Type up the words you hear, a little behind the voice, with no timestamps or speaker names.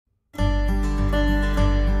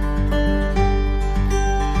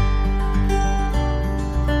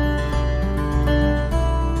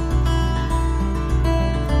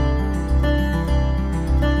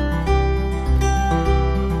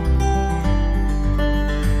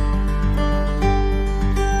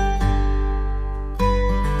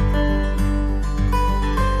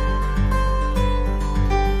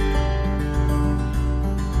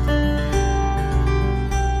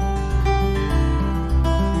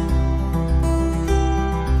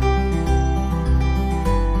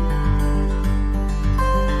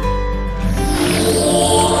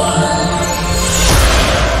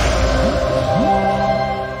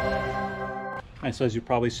So as you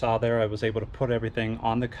probably saw there, I was able to put everything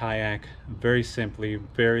on the kayak very simply,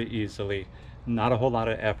 very easily, not a whole lot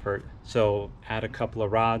of effort. So add a couple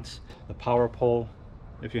of rods, the power pole,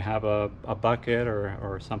 if you have a bucket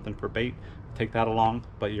or something for bait, take that along,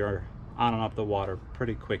 but you're on and off the water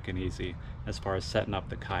pretty quick and easy as far as setting up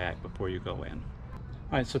the kayak before you go in.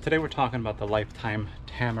 All right, so today we're talking about the Lifetime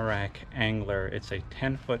Tamarack Angler. It's a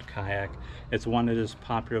 10-foot kayak. It's one that is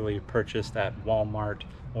popularly purchased at Walmart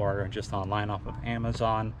or just online off of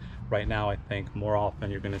Amazon. Right now, I think more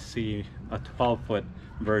often you're going to see a 12-foot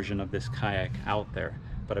version of this kayak out there,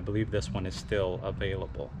 but I believe this one is still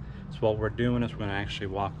available. So what we're doing is we're going to actually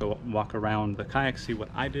walk around the kayak, see what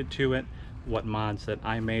I did to it, what mods that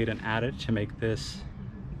I made and added to make this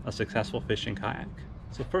a successful fishing kayak.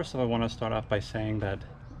 So first of all, I want to start off by saying that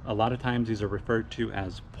a lot of times these are referred to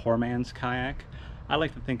as poor man's kayak. I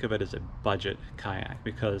like to think of it as a budget kayak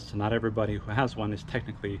because not everybody who has one is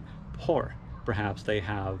technically poor. Perhaps they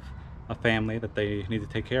have a family that they need to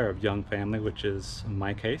take care of, young family, which is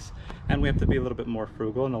my case, and we have to be a little bit more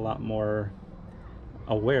frugal and a lot more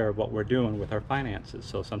aware of what we're doing with our finances.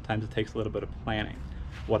 So sometimes it takes a little bit of planning.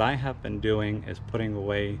 What I have been doing is putting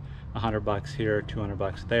away $100 here,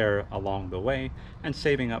 $200 there along the way, and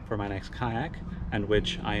saving up for my next kayak, and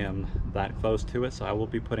which I am that close to it, so I will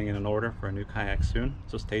be putting in an order for a new kayak soon,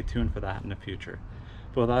 so stay tuned for that in the future.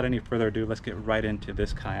 But without any further ado, let's get right into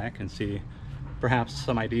this kayak and see perhaps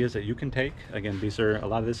some ideas that you can take. Again, a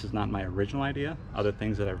lot of this is not my original idea, other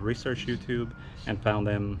things that I've researched YouTube and found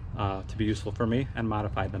them to be useful for me and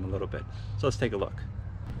modified them a little bit. So let's take a look.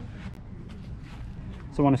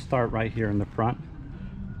 So I want to start right here in the front.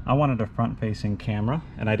 I wanted a front-facing camera,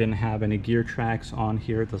 and I didn't have any gear tracks on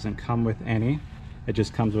here. It doesn't come with any. It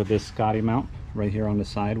just comes with this Scotty mount right here on the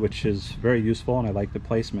side, which is very useful, and I like the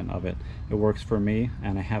placement of it. It works for me,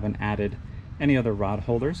 and I haven't added any other rod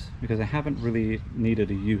holders because I haven't really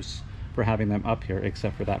needed a use for having them up here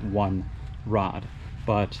except for that one rod.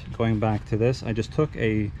 But going back to this, I just took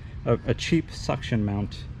a cheap suction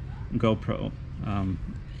mount GoPro.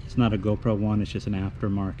 It's not a GoPro one, it's just an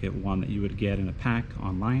aftermarket one that you would get in a pack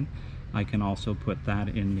online. I can also put that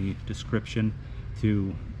in the description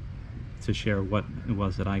to share what it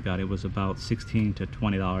was that I got. It was about $16 to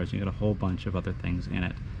 $20. You get a whole bunch of other things in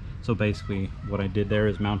it. So basically what I did there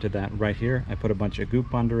is mounted that right here. I put a bunch of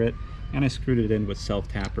goop under it and I screwed it in with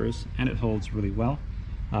self-tappers, and it holds really well.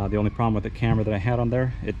 The only problem with the camera that I had on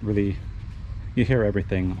there, you hear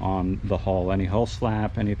everything on the hull. Any hull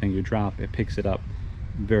slap, anything you drop, it picks it up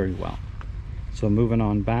very well. So moving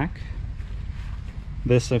on back,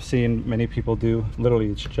 this I've seen many people do. Literally,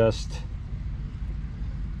 it's just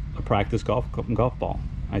a practice golf ball.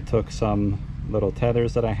 I took some little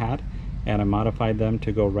tethers that I had and I modified them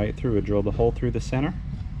to go right through. I drilled a hole through the center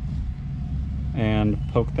and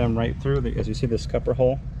poked them right through. As you see this scupper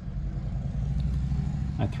hole,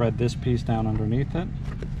 I thread this piece down underneath it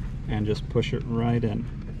and just push it right in.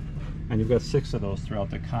 And you've got 6 of those throughout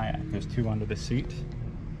the kayak. There's 2 under the seat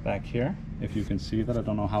back here, if you can see that. I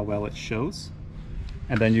don't know how well it shows.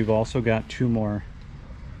 And then you've also got 2 more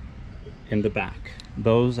in the back.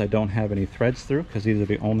 Those I don't have any threads through because these are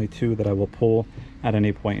the only 2 that I will pull at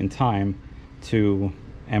any point in time to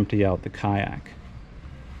empty out the kayak.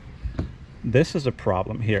 This is a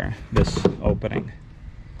problem here, this opening.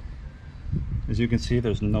 As you can see,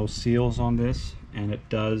 there's no seals on this, and it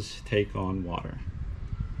does take on water.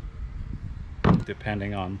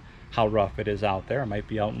 Depending on how rough it is out there, I might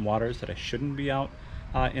be out in waters that I shouldn't be out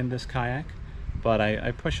in this kayak, but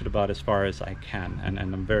I push it about as far as I can, and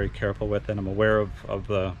I'm very careful with it. I'm aware of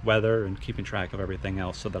the weather and keeping track of everything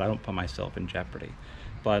else so that I don't put myself in jeopardy.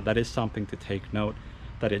 But that is something to take note,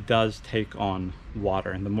 that it does take on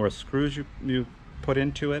water, and the more screws you put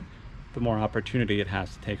into it, the more opportunity it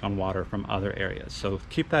has to take on water from other areas. So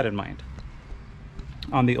keep that in mind.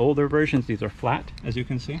 On the older versions, these are flat, as you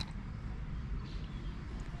can see.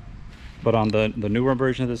 But on the newer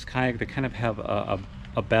version of this kayak, they kind of have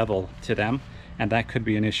a bevel to them, and that could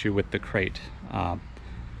be an issue with the crate.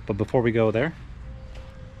 But before we go there,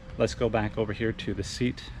 let's go back over here to the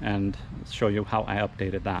seat and show you how I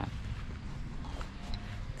updated that.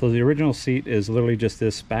 So the original seat is literally just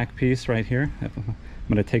this back piece right here. I'm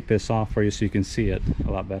going to take this off for you so you can see it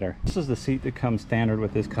a lot better. This is the seat that comes standard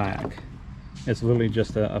with this kayak. It's literally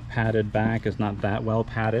just a padded back. It's not that well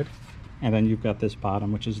padded. And then you've got this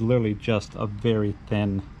bottom, which is literally just a very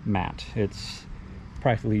thin mat. It's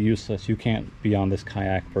practically useless. You can't be on this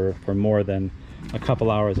kayak for more than a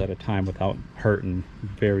couple hours at a time without hurting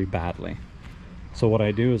very badly. So what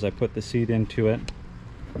I do is I put the seat into it.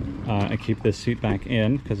 I keep this seat back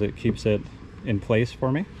in because it keeps it in place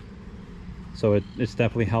for me. So it's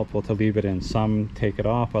definitely helpful to leave it in. Some take it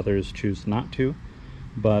off, others choose not to,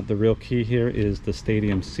 but the real key here is the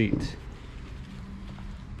stadium seat.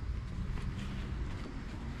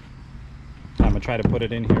 I'm gonna try to put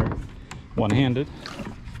it in here one-handed,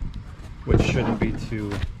 which shouldn't be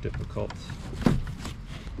too difficult.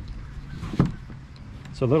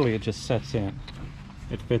 So literally it just sets in.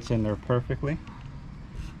 It fits in there perfectly.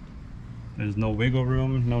 There's no wiggle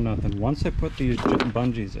room, no nothing. Once I put these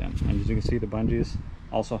bungees in, and as you can see, the bungees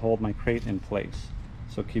also hold my crate in place.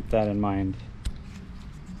 So keep that in mind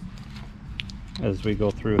as we go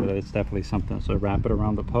through, that it's definitely something. So wrap it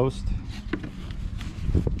around the post,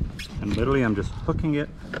 and literally I'm just hooking it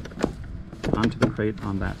onto the crate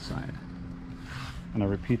on that side. And I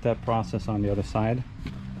repeat that process on the other side,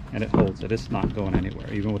 and it holds it. It's not going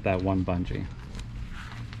anywhere, even with that one bungee.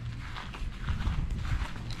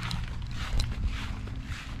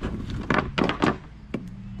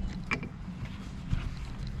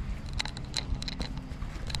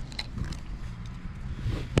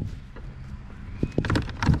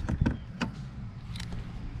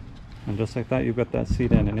 And just like that, you've got that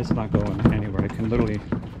seat in, and it's not going anywhere. It can literally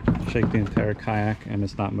shake the entire kayak and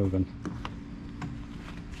it's not moving.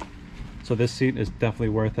 So this seat is definitely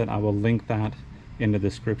worth it. I will link that in the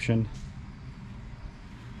description.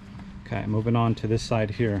 Okay, moving on to this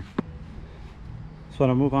side here. So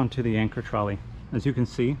I'll move on to the anchor trolley. As you can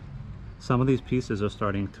see, some of these pieces are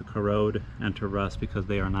starting to corrode and to rust because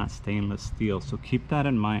they are not stainless steel. So keep that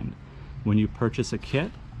in mind when you purchase a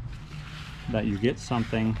kit, that you get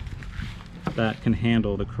something that can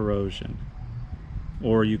handle the corrosion,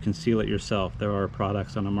 or you can seal it yourself. There are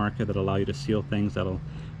products on the market that allow you to seal things that'll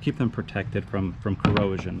keep them protected from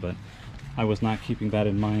corrosion, but I was not keeping that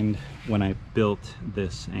in mind when I built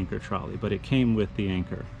this anchor trolley, but it came with the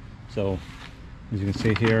anchor. So as you can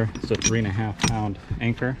see here, it's a 3.5 pound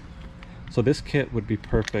anchor. So this kit would be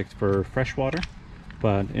perfect for freshwater,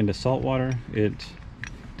 but in the saltwater it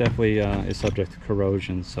definitely is subject to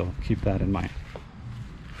corrosion, so keep that in mind.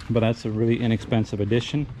 But that's a really inexpensive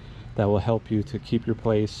addition that will help you to keep your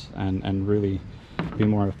place and really be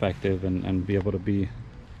more effective and be able to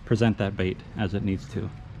present that bait as it needs to.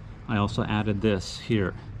 I also added this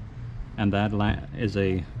here, and that is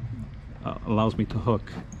allows me to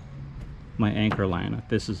hook my anchor line.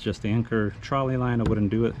 This is just the anchor trolley line. I wouldn't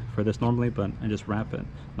do it for this normally, but I just wrap it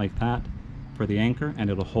like that for the anchor, and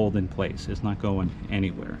it'll hold in place. It's not going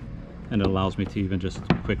anywhere. And it allows me to even just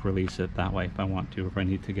quick release it that way if I want to, if I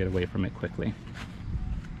need to get away from it quickly.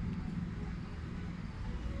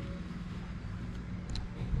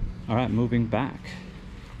 All right, moving back.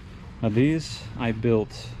 Now these I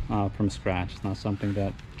built from scratch. It's not something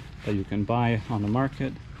that you can buy on the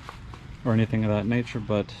market or anything of that nature,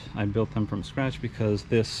 but I built them from scratch because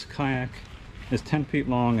this kayak is 10 feet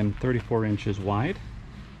long and 34 inches wide.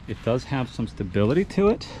 It does have some stability to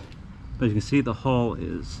it, but you can see the hull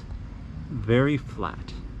is very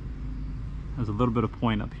flat. There's a little bit of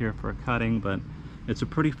point up here for a cutting, but it's a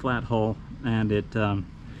pretty flat hull, and it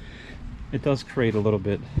does create a little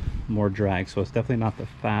bit more drag. So it's definitely not the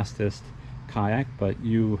fastest kayak, but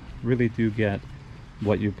you really do get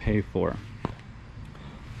what you pay for.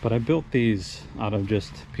 But I built these out of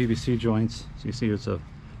just PVC joints. So you see it's a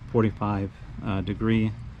 45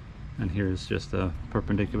 degree, and here's just a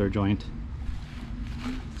perpendicular joint.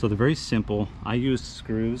 So they're very simple. I used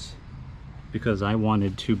screws because I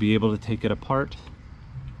wanted to be able to take it apart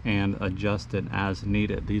and adjust it as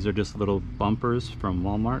needed. These are just little bumpers from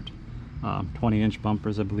Walmart, 20-inch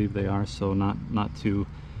bumpers I believe they are, so not too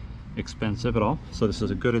expensive at all. So this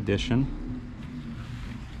is a good addition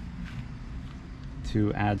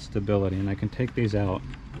to add stability, and I can take these out.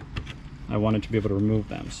 I wanted to be able to remove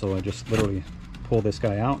them, so I just literally pull this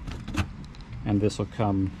guy out and this will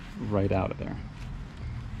come right out of there.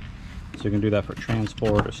 So you can do that for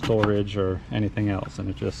transport or storage or anything else, and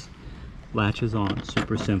it just latches on.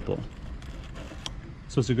 Super simple.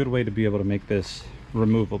 So it's a good way to be able to make this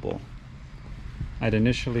removable. I'd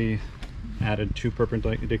initially added 2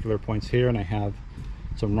 perpendicular points here, and I have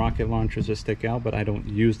some rocket launchers that stick out, but I don't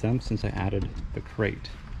use them since I added the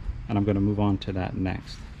crate, and I'm going to move on to that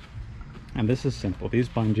next. And this is simple. These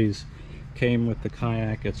bungees came with the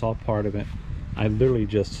kayak. It's all part of it. I literally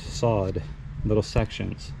just sawed little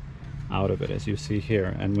sections out of it, as you see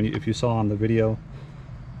here. And if you saw on the video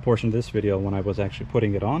portion of this video, when I was actually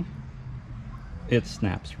putting it on, it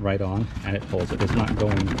snaps right on and it holds it. It's not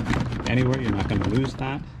going anywhere. You're not going to lose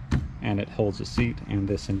that, and it holds the seat and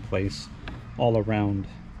this in place all around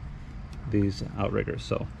these outriggers.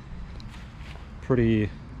 So pretty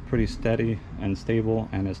steady and stable,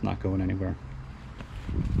 and it's not going anywhere.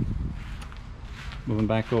 Moving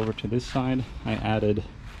back over to this side, I added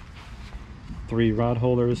 3 rod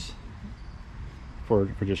holders for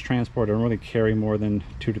just transport. I don't really carry more than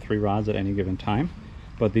 2 to 3 rods at any given time,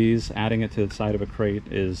 but these, adding it to the side of a crate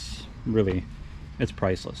is really, it's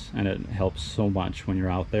priceless, and it helps so much when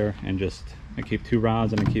you're out there. And just, I keep 2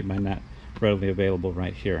 rods and I keep my net readily available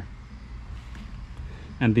right here.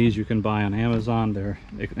 And these you can buy on Amazon. They're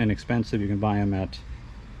inexpensive. You can buy them at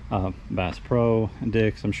Bass Pro,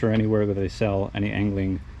 Dick's, I'm sure anywhere that they sell any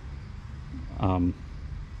angling,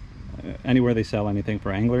 anywhere they sell anything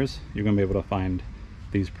for anglers, you're gonna be able to find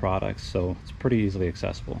these products. So it's pretty easily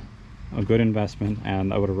accessible, a good investment,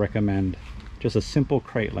 and I would recommend just a simple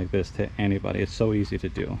crate like this to anybody. It's so easy to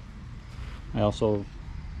do. I also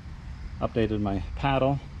updated my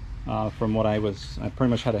paddle from what I pretty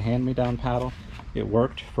much had a hand-me-down paddle. It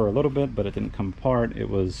worked for a little bit, but it didn't come apart. It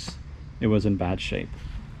was in bad shape.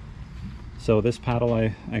 So this paddle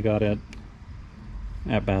I got at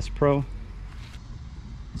Bass Pro.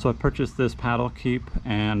 So I purchased this paddle keep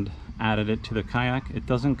and added it to the kayak. It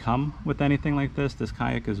doesn't come with anything like this. This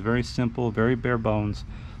kayak is very simple, very bare bones.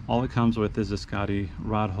 All it comes with is a Scotty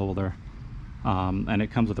rod holder, and it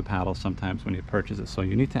comes with a paddle sometimes when you purchase it. So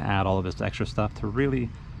you need to add all of this extra stuff to really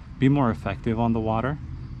be more effective on the water.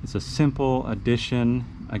 It's a simple addition,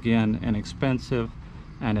 again, inexpensive,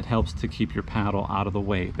 and it helps to keep your paddle out of the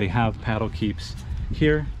way. They have paddle keeps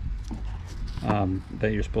here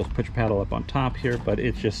that you're supposed to put your paddle up on top here, but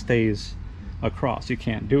it just stays across. You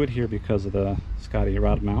can't do it here because of the Scotty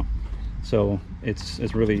rod mount, so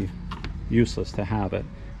it's really useless to have it.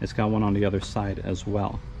 It's got one on the other side as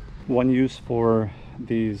well. One use for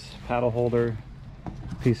these paddle holder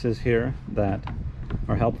pieces here that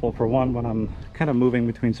are helpful, for one, when I'm kind of moving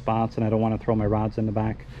between spots and I don't want to throw my rods in the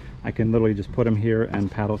back, I can literally just put them here and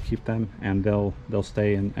paddle keep them, and they'll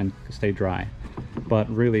stay and stay dry. But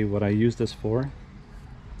really what I use this for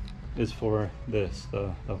is for this,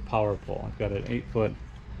 the power pole. I've got an 8-foot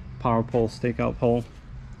power pole, stakeout pole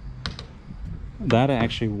that I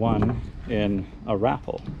actually won in a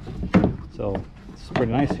raffle. So it's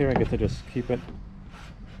pretty nice here. I get to just keep it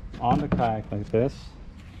on the kayak like this,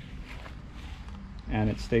 and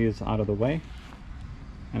it stays out of the way,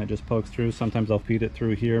 and it just pokes through. Sometimes I'll feed it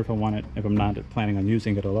through here if I want it, if I'm not planning on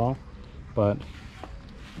using it at all. But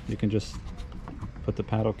you can just put the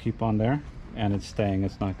paddle keep on there and it's staying,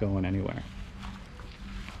 it's not going anywhere.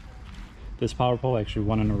 This power pole actually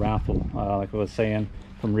won in a raffle, like I was saying,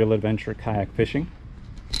 from Real Adventure Kayak Fishing.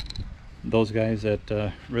 Those guys at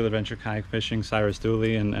Real Adventure Kayak Fishing, Cyrus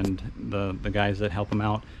Dooley and the guys that help them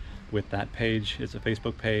out with that page. It's a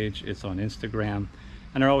Facebook page, it's on Instagram,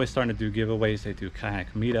 and they're always starting to do giveaways. They do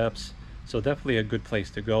kayak meetups, so definitely a good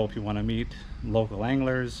place to go if you want to meet local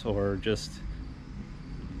anglers or just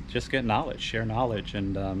get knowledge, share knowledge.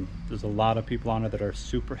 And there's a lot of people on it that are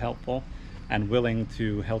super helpful and willing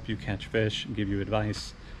to help you catch fish and give you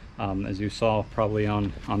advice. As you saw probably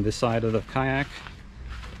on this side of the kayak,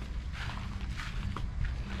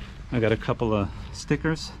 I got a couple of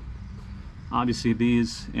stickers. Obviously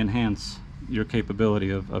these enhance your capability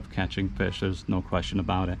of catching fish, there's no question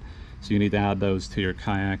about it. So you need to add those to your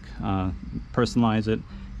kayak, personalize it,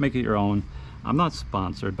 make it your own. I'm not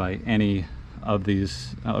sponsored by any of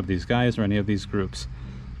these guys or any of these groups.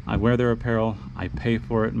 I wear their apparel, I pay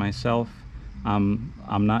for it myself. I'm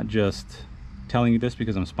not just telling you this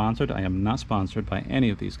because I'm sponsored. I am not sponsored by any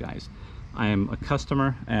of these guys. I am a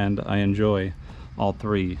customer and I enjoy all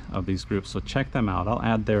 3 of these groups, so check them out. I'll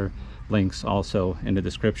add their links also in the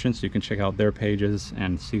description so you can check out their pages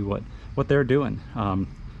and see what they're doing. A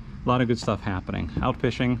lot of good stuff happening out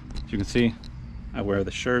fishing. As you can see, I wear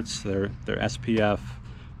the shirts. They're SPF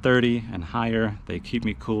 30 and higher. They keep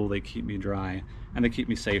me cool, they keep me dry, and they keep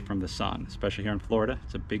me safe from the sun. Especially here in Florida,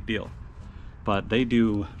 it's a big deal. But they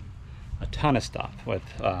do a ton of stuff with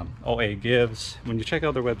OA Gives. When you check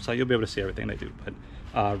out their website, you'll be able to see everything they do. But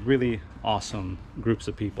really awesome groups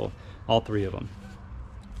of people, all 3 of them.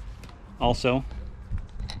 Also,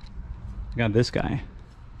 I got this guy.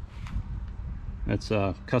 It's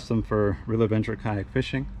custom for Real Adventure Kayak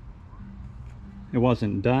Fishing. It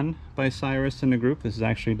wasn't done by Cyrus in the group. This is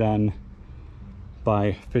actually done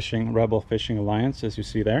by Rebel Fishing Alliance, as you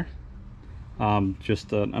see there.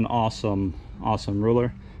 Just an awesome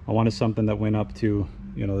ruler. I wanted something that went up to,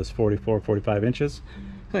 you know, this 44-45 inches.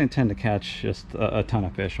 I intend to catch just a ton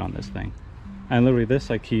of fish on this thing. And literally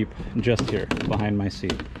this I keep just here behind my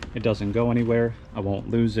seat. It doesn't go anywhere. I won't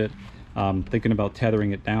lose it. Thinking about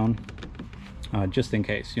tethering it down just in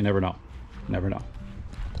case. You never know. Never know.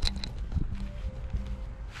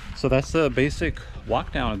 So that's the basic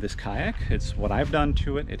walk down of this kayak. It's what I've done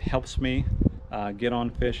to it. It helps me get on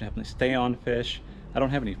fish, it helps me stay on fish. I don't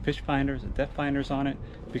have any fish finders and depth finders on it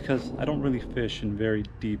because I don't really fish in very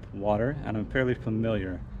deep water, and I'm fairly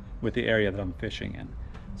familiar with the area that I'm fishing in.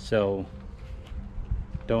 So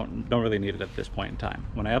don't really need it at this point in time.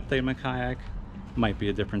 When I update my kayak, might be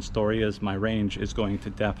a different story, as my range is going to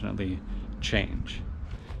definitely change.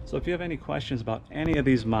 So if you have any questions about any of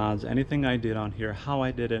these mods, anything I did on here, how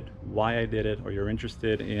I did it, why I did it, or you're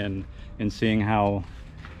interested in seeing how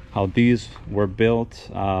these were built,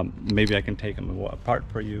 maybe I can take them apart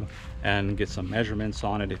for you and get some measurements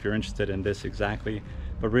on it if you're interested in this exactly.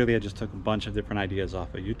 But really, I just took a bunch of different ideas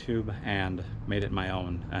off of YouTube and made it my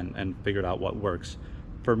own, and figured out what works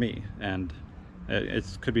for me, and it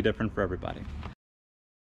could be different for everybody.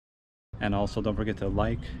 And also, don't forget to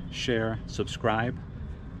like, share, subscribe,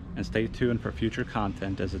 and stay tuned for future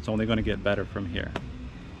content, as it's only going to get better from here.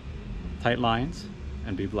 Tight lines,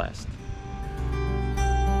 and be blessed.